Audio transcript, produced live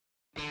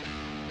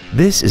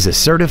This is a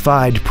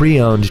certified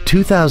pre-owned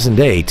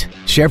 2008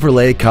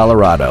 Chevrolet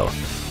Colorado.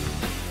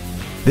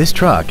 This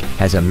truck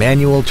has a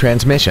manual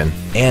transmission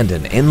and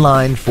an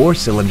inline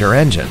 4-cylinder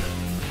engine.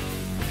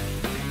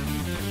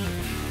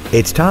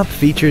 Its top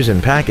features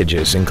and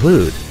packages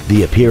include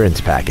the appearance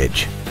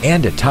package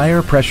and a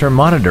tire pressure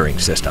monitoring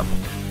system.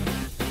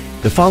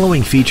 The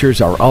following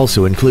features are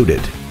also included: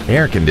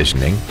 air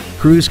conditioning,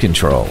 cruise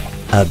control,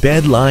 a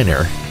bed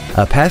liner,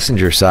 a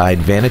passenger side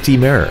vanity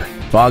mirror,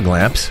 fog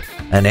lamps,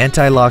 an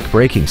anti-lock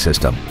braking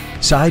system,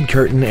 side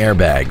curtain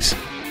airbags,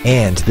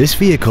 and this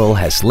vehicle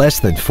has less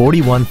than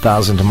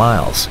 41,000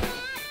 miles.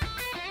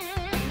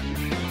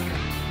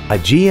 A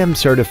GM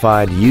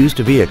certified used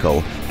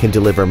vehicle can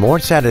deliver more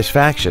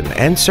satisfaction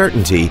and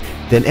certainty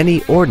than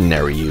any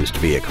ordinary used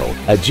vehicle.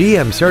 A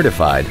GM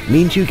certified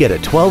means you get a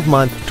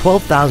 12-month,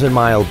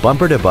 12,000-mile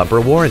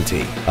bumper-to-bumper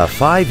warranty, a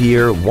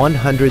 5-year,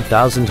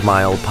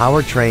 100,000-mile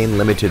powertrain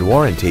limited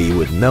warranty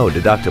with no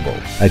deductible,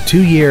 a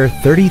 2-year,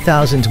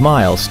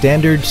 30,000-mile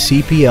standard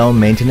CPO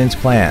maintenance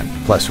plan,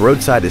 plus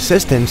roadside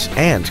assistance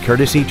and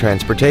courtesy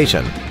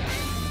transportation.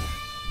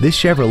 This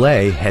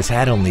Chevrolet has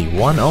had only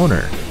one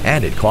owner,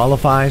 and it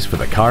qualifies for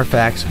the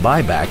Carfax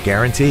buyback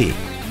guarantee.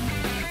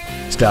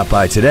 Stop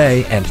by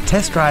today and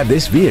test drive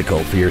this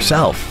vehicle for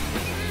yourself.